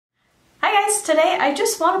guys, today I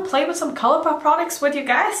just want to play with some Colourpop products with you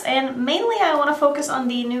guys, and mainly I want to focus on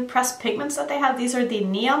the new pressed pigments that they have. These are the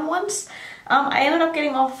neon ones. I ended up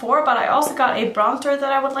getting all 4, but I also got a bronzer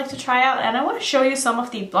that I would like to try out, and I want to show you some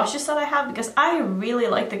of the blushes that I have because I really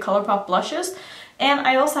like the Colourpop blushes. And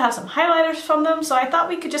I also have some highlighters from them, so I thought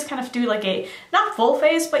we could just kind of do like a, not full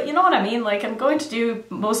face, but you know what I mean, like I'm going to do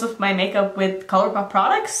most of my makeup with Colourpop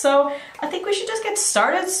products, so I think we should just get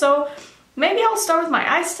started. So maybe I'll start with my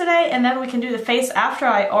eyes today, and then we can do the face after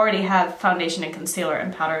I already have foundation and concealer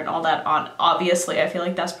and powder and all that on. Obviously, I feel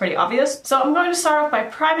like that's pretty obvious. So I'm going to start off by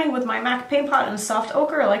priming with my MAC Paint Pot in Soft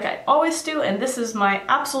Ochre like I always do, and this is my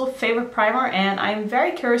absolute favorite primer, and I'm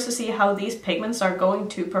very curious to see how these pigments are going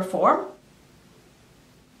to perform.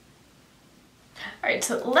 Alright,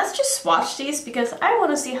 so let's just swatch these because I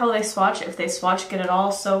want to see how they swatch, if they swatch good at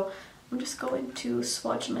all. So I'm just going to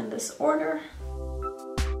swatch them in this order.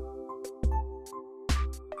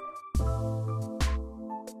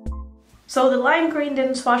 So the lime green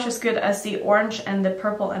didn't swatch as good as the orange and the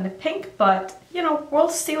purple and the pink, but you know, we'll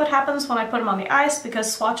see what happens when I put them on the eyes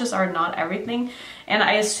because swatches are not everything. And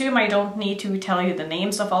I assume I don't need to tell you the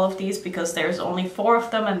names of all of these because there's only 4 of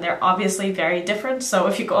them and they're obviously very different. So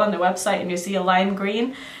if you go on the website and you see a lime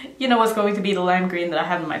green, you know it's going to be the lime green that I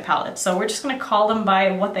have in my palette. So we're just going to call them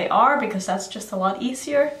by what they are because that's just a lot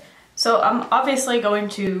easier. So I'm obviously going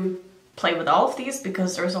to play with all of these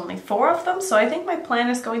because there's only 4 of them. So I think my plan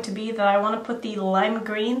is going to be that I want to put the lime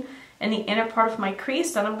green in the inner part of my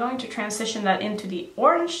crease, then I'm going to transition that into the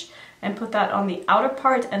orange and put that on the outer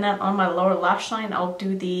part, and then on my lower lash line I'll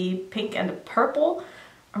do the pink and the purple,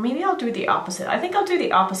 or maybe I'll do the opposite. I think I'll do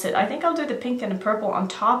the opposite. I think I'll do the pink and the purple on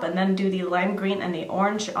top and then do the lime green and the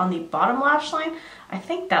orange on the bottom lash line. I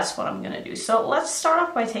think that's what I'm gonna do. So let's start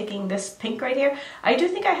off by taking this pink right here. I do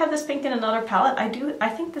think I have this pink in another palette. I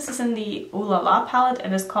think this is in the Ooh La La palette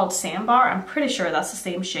and it's called Sandbar. I'm pretty sure that's the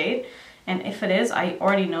same shade. And if it is, I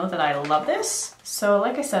already know that I love this. So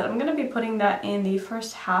like I said, I'm going to be putting that in the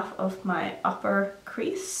first half of my upper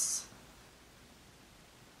crease.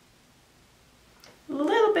 A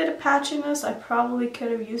little bit of patchiness. I probably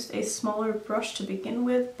could have used a smaller brush to begin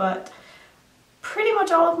with, but pretty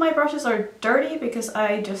much all of my brushes are dirty because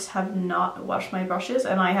I just have not washed my brushes,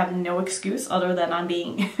 and I have no excuse other than I'm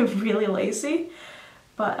being really lazy.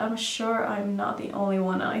 But I'm sure I'm not the only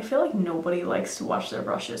one, and I feel like nobody likes to wash their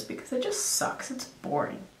brushes because it just sucks, it's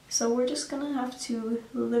boring. So we're just gonna have to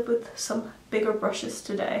live with some bigger brushes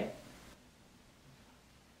today.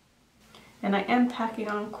 And I am packing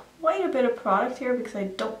on quite a bit of product here because I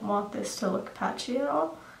don't want this to look patchy at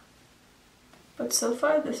all. But so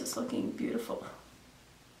far this is looking beautiful.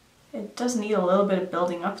 It does need a little bit of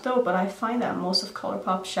building up though, but I find that most of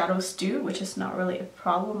Colourpop shadows do, which is not really a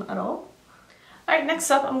problem at all. Alright,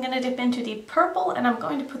 next up I'm going to dip into the purple, and I'm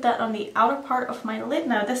going to put that on the outer part of my lid.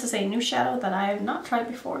 Now this is a new shadow that I have not tried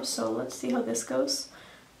before, so let's see how this goes.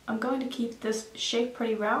 I'm going to keep this shape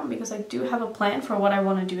pretty round because I do have a plan for what I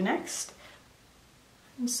want to do next.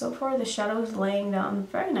 And so far the shadow is laying down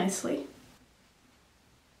very nicely.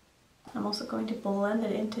 I'm also going to blend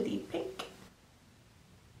it into the pink.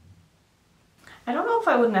 I don't know if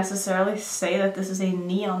I would necessarily say that this is a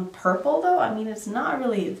neon purple though. I mean, it's not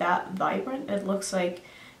really that vibrant. It looks like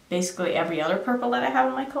basically every other purple that I have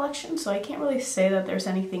in my collection, so I can't really say that there's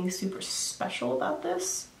anything super special about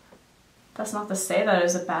this. That's not to say that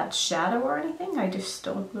it's a bad shadow or anything. I just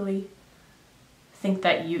don't really think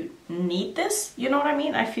that you need this. You know what I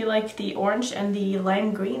mean? I feel like the orange and the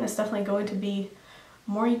lime green is definitely going to be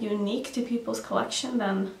more unique to people's collection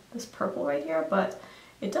than this purple right here, but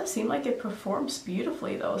it does seem like it performs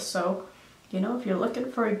beautifully though, so you know, if you're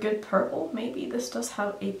looking for a good purple, maybe this does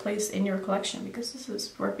have a place in your collection because this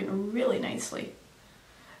is working really nicely.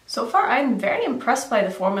 So far I'm very impressed by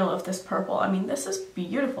the formula of this purple. I mean, this is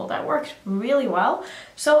beautiful. That worked really well.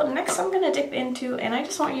 So next I'm going to dip into, and I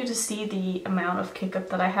just want you to see the amount of kick up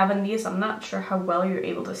that I have in these. I'm not sure how well you're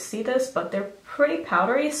able to see this, but they're pretty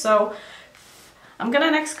powdery, so I'm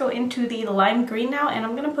gonna next go into the lime green now, and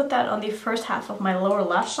I'm gonna put that on the first half of my lower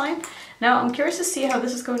lash line. Now I'm curious to see how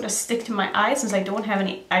this is going to stick to my eyes since I don't have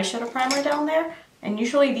any eyeshadow primer down there. And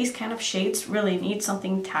usually these kind of shades really need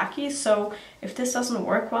something tacky, so if this doesn't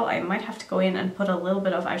work well, I might have to go in and put a little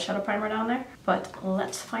bit of eyeshadow primer down there. But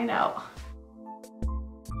let's find out.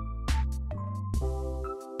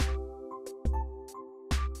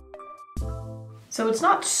 So it's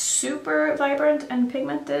not super vibrant and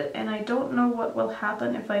pigmented, and I don't know what will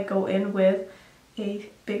happen if I go in with a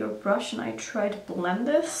bigger brush and I try to blend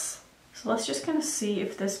this. So let's just kind of see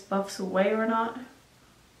if this buffs away or not.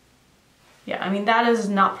 Yeah, I mean, that is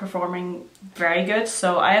not performing very good.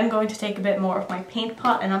 So I am going to take a bit more of my paint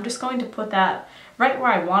pot and I'm just going to put that right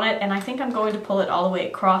where I want it. And I think I'm going to pull it all the way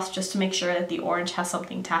across just to make sure that the orange has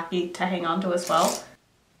something tacky to hang on to as well.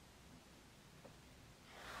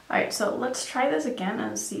 Alright, so let's try this again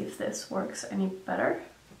and see if this works any better.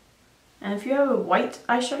 And if you have a white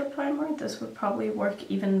eyeshadow primer, this would probably work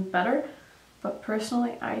even better. But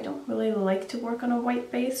personally, I don't really like to work on a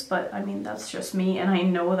white base, but I mean, that's just me. And I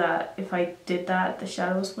know that if I did that, the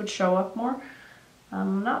shadows would show up more.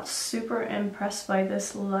 I'm not super impressed by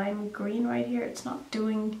this lime green right here. It's not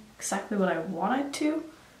doing exactly what I want it to.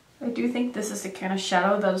 I do think this is the kind of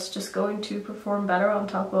shadow that's just going to perform better on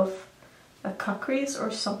top of a cut crease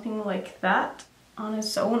or something like that. On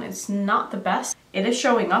its own, it's not the best. It is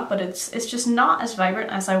showing up, but it's just not as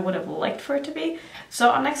vibrant as I would have liked for it to be.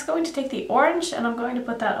 So I'm next going to take the orange and I'm going to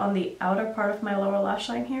put that on the outer part of my lower lash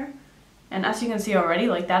line here. And as you can see already,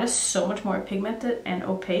 like that is so much more pigmented and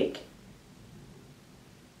opaque.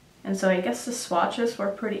 And so I guess the swatches were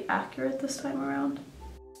pretty accurate this time around.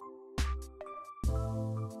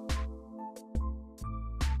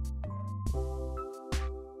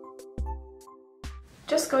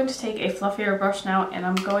 Just going to take a fluffier brush now and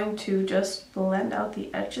I'm going to just blend out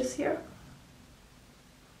the edges here.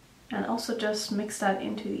 And also just mix that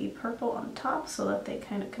into the purple on top so that they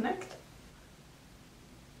kind of connect.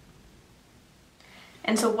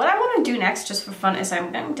 And so what I want to do next, just for fun, is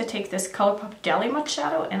I'm going to take this Colourpop Jelly Mud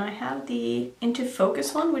shadow and I have the Into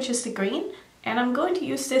Focus one, which is the green. And I'm going to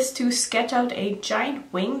use this to sketch out a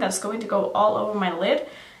giant wing that's going to go all over my lid.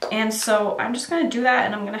 And so I'm just going to do that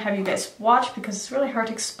and I'm going to have you guys watch because it's really hard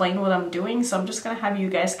to explain what I'm doing. So I'm just going to have you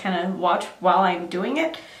guys kind of watch while I'm doing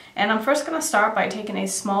it. And I'm first going to start by taking a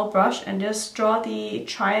small brush and just draw the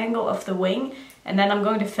triangle of the wing. And then I'm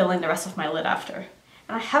going to fill in the rest of my lid after.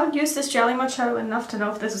 And I haven't used this Jelly Mud shadow enough to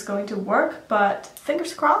know if this is going to work, but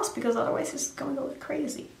fingers crossed because otherwise it's going to look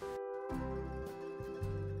crazy.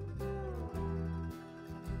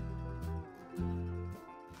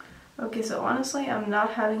 Okay, so honestly, I'm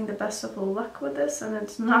not having the best of luck with this and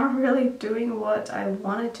it's not really doing what I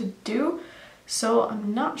wanted to do. So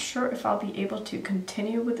I'm not sure if I'll be able to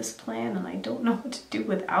continue with this plan and I don't know what to do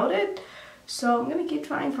without it. So I'm gonna keep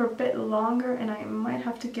trying for a bit longer and I might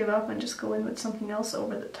have to give up and just go in with something else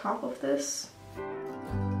over the top of this.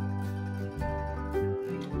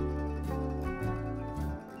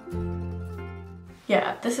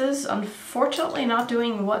 Yeah, this is unfortunately not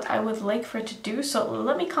doing what I would like for it to do, so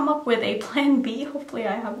let me come up with a plan B. Hopefully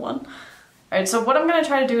I have one. Alright, so what I'm going to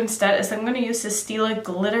try to do instead is I'm going to use this Stila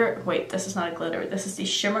glitter. Wait, this is not a glitter. This is the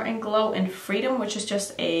Shimmer and Glow in Freedom, which is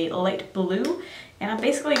just a light blue. And I'm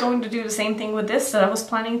basically going to do the same thing with this that I was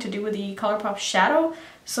planning to do with the Colourpop shadow.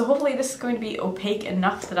 So hopefully this is going to be opaque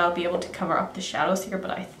enough that I'll be able to cover up the shadows here,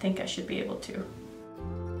 but I think I should be able to.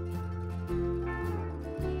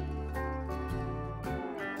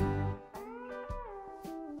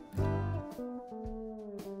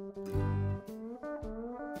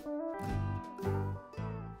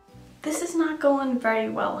 This is not going very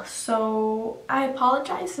well, so I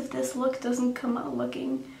apologize if this look doesn't come out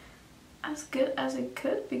looking as good as it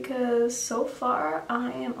could because so far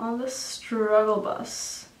I am on the struggle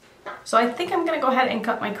bus. So I think I'm gonna go ahead and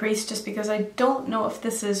cut my crease just because I don't know if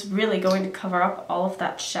this is really going to cover up all of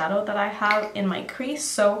that shadow that I have in my crease.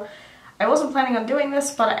 So I wasn't planning on doing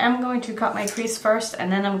this, but I am going to cut my crease first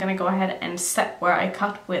and then I'm going to go ahead and set where I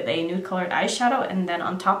cut with a nude colored eyeshadow, and then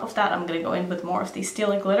on top of that I'm going to go in with more of the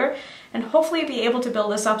Stila glitter and hopefully be able to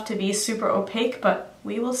build this up to be super opaque, but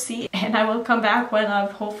we will see, and I will come back when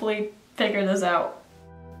I've hopefully figured this out.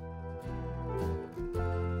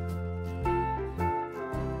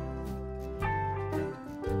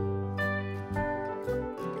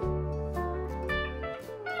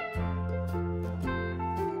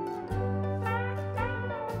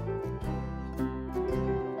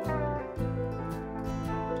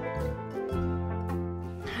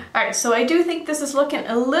 Alright, so I do think this is looking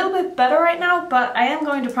a little bit better right now, but I am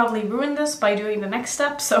going to probably ruin this by doing the next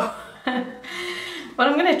step, so what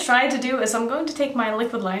I'm going to try to do is I'm going to take my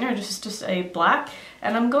liquid liner, just a black,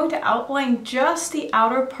 and I'm going to outline just the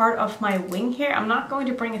outer part of my wing here. I'm not going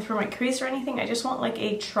to bring it through my crease or anything, I just want like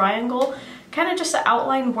a triangle, kind of just to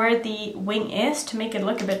outline where the wing is to make it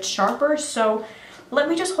look a bit sharper. So let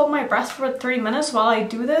me just hold my breath for 3 minutes while I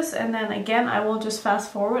do this, and then again I will just fast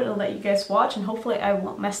forward and let you guys watch, and hopefully I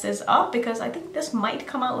won't mess this up because I think this might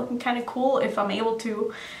come out looking kind of cool if I'm able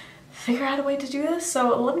to figure out a way to do this.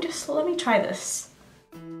 So let me try this.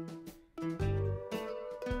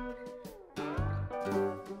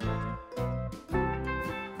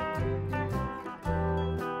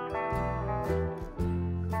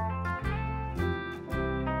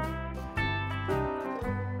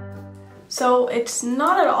 So it's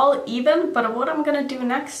not at all even, but what I'm gonna do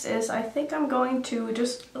next is I think I'm going to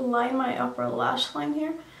just line my upper lash line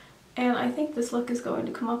here. And I think this look is going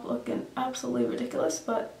to come up looking absolutely ridiculous,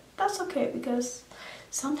 but that's okay because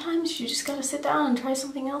sometimes you just gotta sit down and try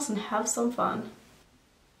something else and have some fun.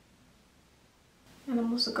 And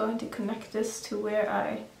I'm also going to connect this to where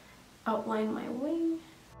I outline my wing.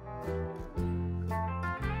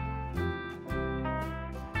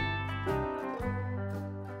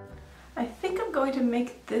 I think I'm going to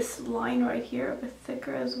make this line right here a bit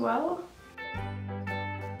thicker as well.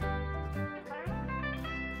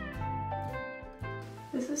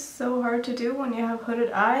 This is so hard to do when you have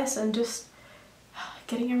hooded eyes, and just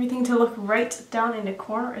getting everything to look right down in the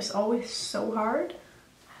corner is always so hard.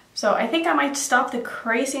 So I think I might stop the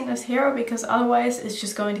craziness here because otherwise it's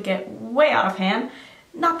just going to get way out of hand.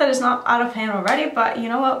 Not that it's not out of hand already, but you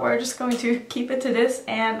know what, we're just going to keep it to this,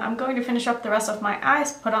 and I'm going to finish up the rest of my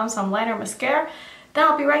eyes, put on some liner mascara, then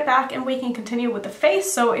I'll be right back and we can continue with the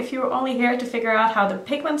face. So if you're only here to figure out how the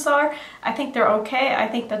pigments are, I think they're okay. I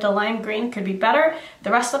think that the lime green could be better.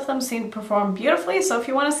 The rest of them seem to perform beautifully, so if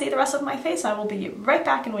you want to see the rest of my face, I will be right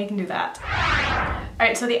back and we can do that.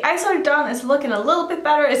 Alright, so the eyes are done. It's looking a little bit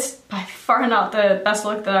better. It's by far not the best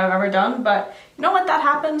look that I've ever done, but you know what, that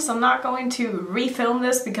happens. I'm not going to refilm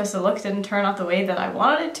this because the look didn't turn out the way that I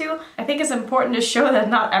wanted it to. I think it's important to show that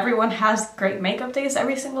not everyone has great makeup days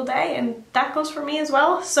every single day, and that goes for me as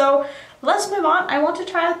well. So let's move on. I want to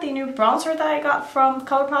try out the new bronzer that I got from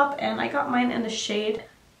Colourpop, and I got mine in the shade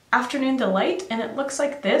Afternoon Delight, and it looks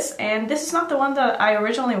like this. And this is not the one that I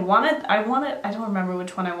originally wanted. I don't remember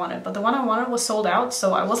which one I wanted, but the one I wanted was sold out,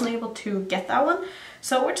 so I wasn't able to get that one.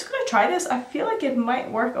 So we're just gonna try this. I feel like it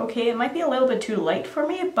might work okay. It might be a little bit too light for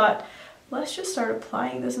me, but let's just start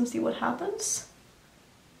applying this and see what happens.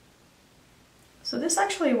 So this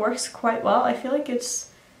actually works quite well. I feel like it's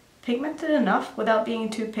pigmented enough without being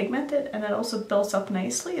too pigmented, and it also builds up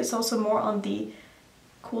nicely. It's also more on the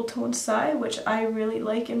cool tone side, which I really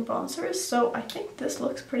like in bronzers, so I think this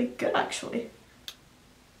looks pretty good actually.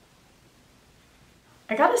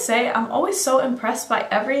 I gotta say, I'm always so impressed by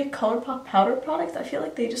every Colourpop powder product. I feel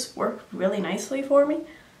like they just work really nicely for me,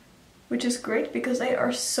 which is great because they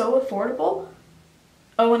are so affordable.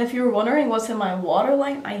 Oh, and if you were wondering what's in my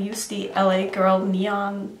waterline, I used the LA Girl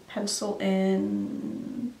Neon Pencil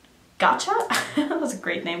in Gotcha? That was a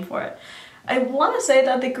great name for it. I want to say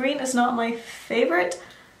that the green is not my favorite.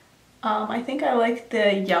 I think I like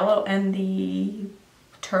the yellow and the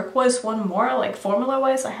turquoise one more. Like formula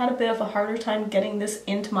wise, I had a bit of a harder time getting this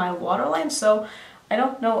into my waterline, so I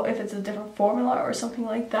don't know if it's a different formula or something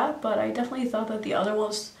like that, but I definitely thought that the other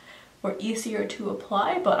ones were easier to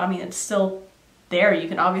apply. But I mean, it's still there, you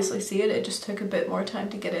can obviously see it, it just took a bit more time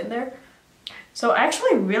to get in there. So I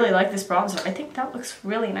actually really like this bronzer. I think that looks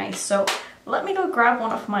really nice. So let me go grab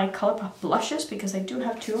one of my Colourpop blushes because I do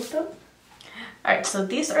have two of them. Alright, so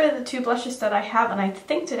these are the two blushes that I have, and I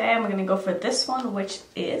think today I'm going to go for this one, which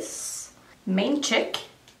is Main Chick.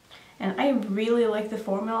 And I really like the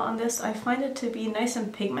formula on this. I find it to be nice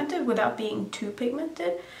and pigmented without being too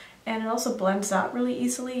pigmented. And it also blends out really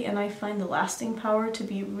easily, and I find the lasting power to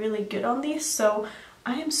be really good on these. So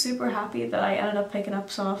I am super happy that I ended up picking up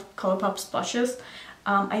some of Colourpop's blushes.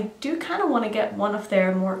 I do kind of want to get one of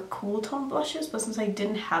their more cool tone blushes, but since I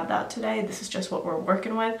didn't have that today, this is just what we're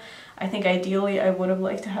working with. I think ideally I would have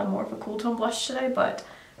liked to have more of a cool tone blush today, but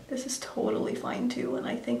this is totally fine too, and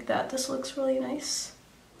I think that this looks really nice.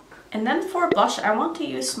 And then for blush, I want to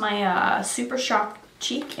use my Super Shock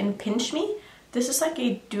Cheek in Pinch Me. This is like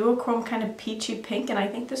a duochrome kind of peachy pink, and I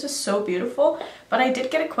think this is so beautiful. But I did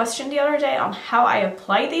get a question the other day on how I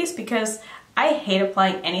apply these because I hate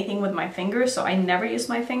applying anything with my fingers, so I never use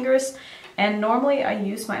my fingers. And normally I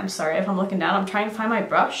use my, I'm sorry if I'm looking down, I'm trying to find my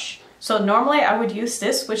brush. So normally I would use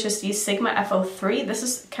this, which is the Sigma FO3. This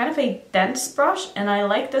is kind of a dense brush, and I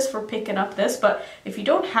like this for picking up this, but if you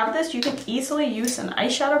don't have this, you can easily use an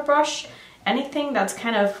eyeshadow brush. Anything that's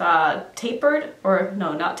kind of tapered, or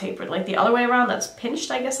no, not tapered, like the other way around, that's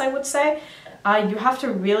pinched, I guess I would say. You have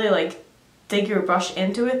to really like dig your brush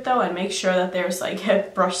into it though, and make sure that there's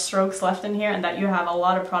like brush strokes left in here and that you have a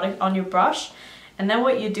lot of product on your brush. And then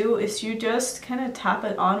what you do is you just kind of tap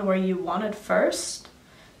it on where you want it first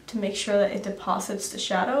to make sure that it deposits the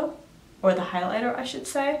shadow, or the highlighter I should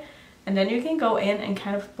say. And then you can go in and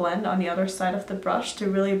kind of blend on the other side of the brush to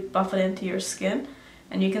really buff it into your skin.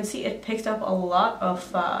 And you can see it picked up a lot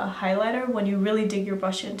of highlighter when you really dig your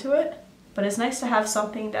brush into it. But it's nice to have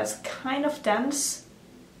something that's kind of dense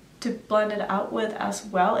to blend it out with as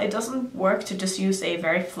well. It doesn't work to just use a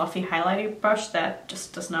very fluffy highlighting brush that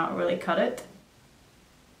just does not really cut it.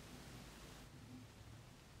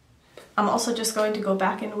 I'm also just going to go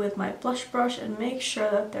back in with my blush brush and make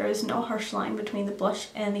sure that there is no harsh line between the blush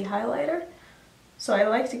and the highlighter. So I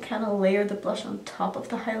like to kind of layer the blush on top of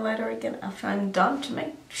the highlighter again after I'm done to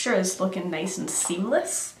make sure it's looking nice and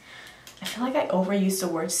seamless. I feel like I overuse the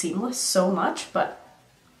word seamless so much, but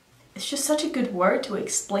it's just such a good word to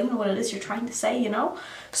explain what it is you're trying to say, you know?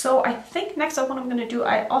 So I think next up what I'm going to do,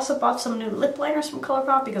 I also bought some new lip liners from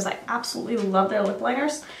Colourpop because I absolutely love their lip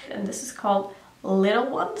liners. And this is called Little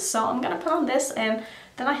Ones. So I'm going to put on this, and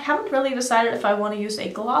then I haven't really decided if I want to use a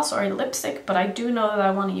gloss or a lipstick, but I do know that I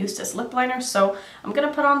want to use this lip liner. So I'm going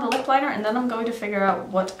to put on the lip liner, and then I'm going to figure out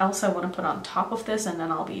what else I want to put on top of this, and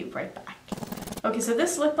then I'll be right back. Okay, so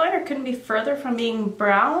this lip liner couldn't be further from being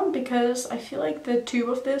brown because I feel like the tube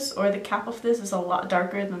of this, or the cap of this, is a lot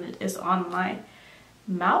darker than it is on my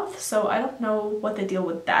mouth. So I don't know what the deal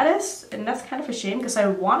with that is, and that's kind of a shame because I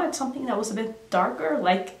wanted something that was a bit darker,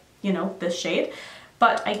 like, you know, this shade.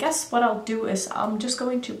 But I guess what I'll do is I'm just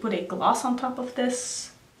going to put a gloss on top of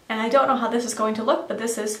this. And I don't know how this is going to look, but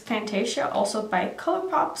this is Fantasia, also by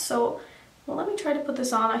Colourpop. So well, let me try to put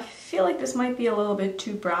this on. I feel like this might be a little bit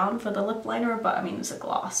too brown for the lip liner, but I mean, it's a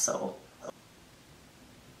gloss, so.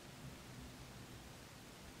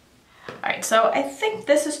 Alright, so I think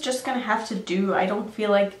this is just gonna have to do. I don't feel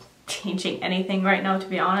like changing anything right now, to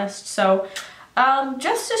be honest. So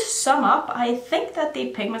just to sum up, I think that the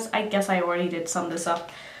pigments, I guess I already did sum this up,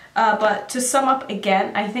 but to sum up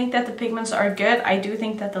again, I think that the pigments are good. I do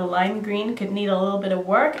think that the lime green could need a little bit of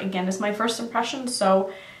work. Again, it's my first impression,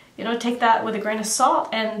 so you know, take that with a grain of salt,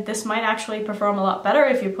 and this might actually perform a lot better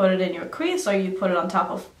if you put it in your crease or you put it on top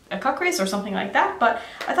of a cut crease or something like that. But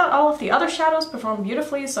I thought all of the other shadows performed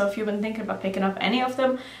beautifully, so if you've been thinking about picking up any of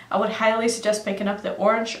them, I would highly suggest picking up the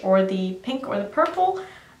orange or the pink or the purple.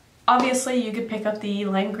 Obviously, you could pick up the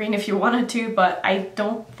lime green if you wanted to, but I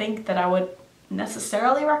don't think that I would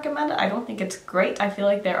necessarily recommend it. I don't think it's great. I feel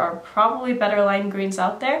like there are probably better lime greens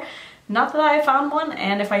out there. Not that I found one,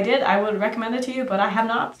 and if I did, I would recommend it to you, but I have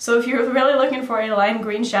not. So if you're really looking for a lime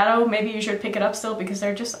green shadow, maybe you should pick it up still because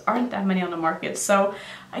there just aren't that many on the market. So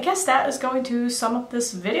I guess that is going to sum up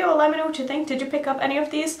this video. Let me know what you think. Did you pick up any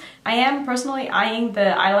of these? I am personally eyeing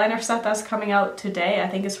the eyeliner set that's coming out today. I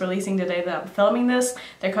think it's releasing the day that I'm filming this.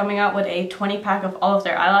 They're coming out with a 20 pack of all of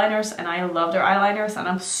their eyeliners, and I love their eyeliners, and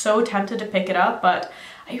I'm so tempted to pick it up, but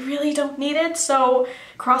I really don't need it, so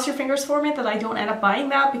cross your fingers for me that I don't end up buying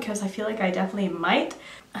that because I feel like I definitely might.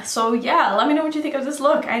 So yeah, let me know what you think of this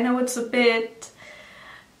look. I know it's a bit...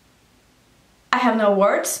 I have no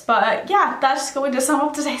words, but yeah, that's going to sum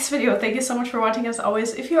up today's video. Thank you so much for watching. As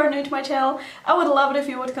always, if you are new to my channel, I would love it if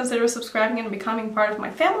you would consider subscribing and becoming part of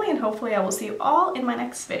my family, and hopefully I will see you all in my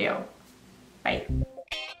next video. Bye!